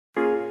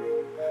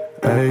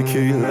Hey,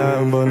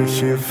 Keylime Bunny,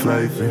 she a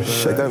flavor.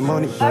 Shake that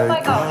money, baby.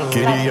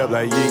 Giddy up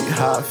like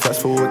yeet-hop,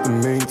 fast forward the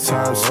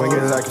meantime.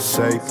 Swinging like a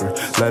saber,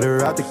 let her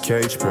out the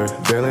cage,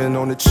 bailing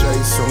on the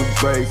chase, on the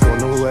break,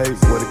 on the way.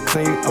 With a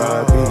clean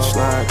ride, beach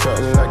line,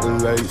 cutting like a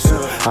laser.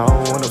 I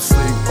don't wanna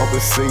sleep, open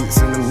seats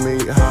in the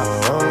meat hop.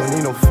 I don't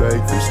need no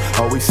fakers,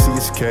 all we see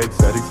is cake.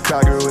 Better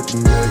cogger with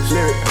the mix.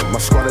 My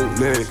squad is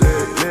lit,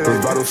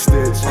 bravado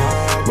stitch,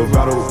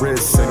 bravado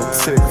wrist. Ain't no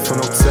tick for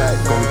no tack,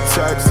 on the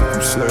tax if you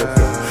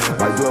slurping.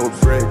 Might blow a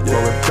brick, blow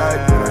it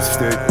back when I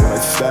stick, when I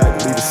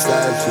stack, leave a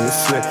stash in the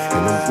slick,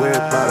 in the whip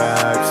by the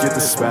axe, get the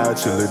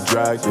spatula,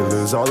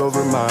 Dracula's all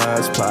over my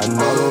ass, plotting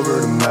all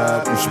over the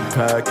map, you should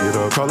pack it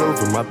up, all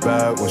over my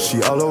back, when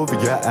she all over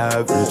your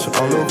average,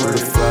 all over the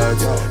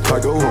flats,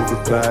 cargo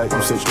over black,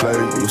 you say play,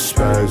 you a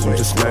spaz, you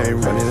just lame,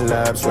 running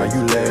laps, while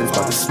you lanes,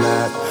 about to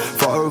snap,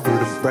 fall over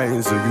the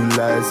brains of you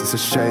lads, it's a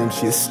shame,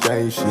 she a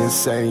stain, she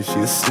insane, she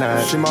a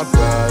snap, she my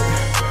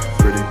bride.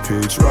 Pretty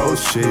peach,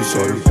 rose cheeks,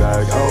 order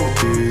bag,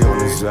 OD on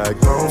the Zach,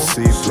 don't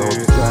see,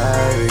 blow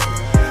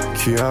black.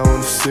 Key, I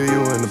wanna see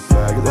you in the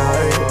black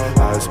light,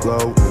 eyes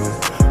glowing,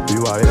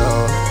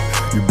 BYO,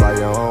 you buy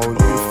your own,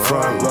 you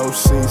front row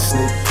seat,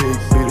 sneak peek,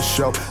 be the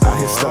show. I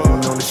hit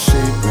stunting on the sheet,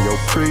 in your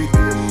pre,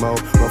 in your mo,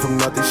 run from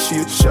nothing, she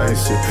a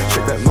chaser,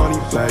 shake that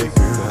money, baby,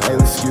 hey,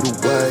 let's get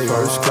away.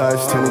 First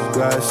class, tinted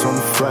glass on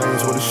the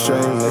frames, what a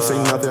shame, they say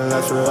nothing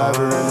lasts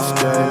forever in this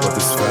game, but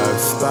this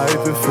fast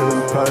life been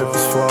feeling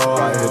purposeful.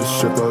 I hit a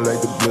strip, though, like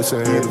the bliss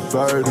and hit a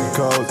bird and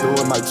cold,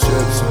 doing my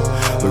chips.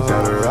 Looked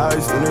at her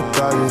eyes, then her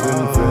thighs,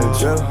 then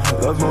fit,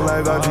 yeah. Love more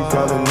life, I keep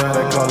calling that,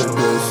 I call it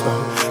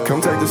this.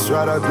 Come take this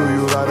ride, I do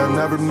you right, I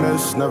never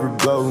miss, never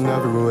blow,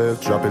 never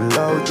whiff. Drop it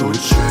low, do a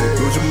trick,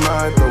 lose your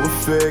mind, throw a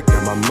fit.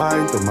 Got my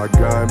mind, throw my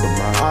grind, but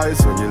my eyes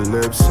on your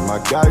lips. And my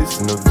guys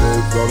in the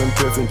Vic, rolling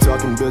piffin',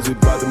 talking busy,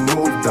 about to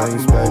move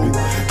things, baby.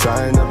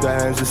 Tying up the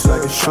hands just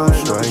like a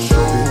shoestring,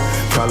 baby.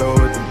 Color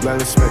with the blend,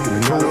 let's make a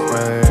new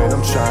rain.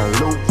 I'm trying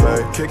to loop,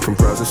 babe, kick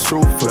compressor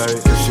souffle.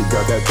 Cause she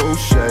got that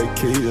bullshit,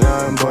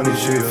 Keylime Bunny,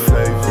 she a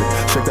flavor.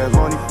 Shake that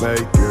money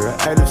maker,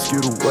 I let's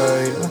get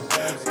away.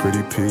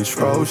 Pretty peach,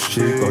 rose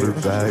cheek, order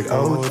bag,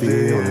 OD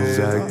on the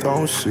Zach,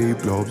 don't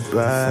sleep, no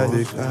black.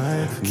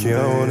 Key,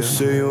 I wanna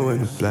see you in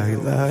the black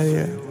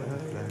light.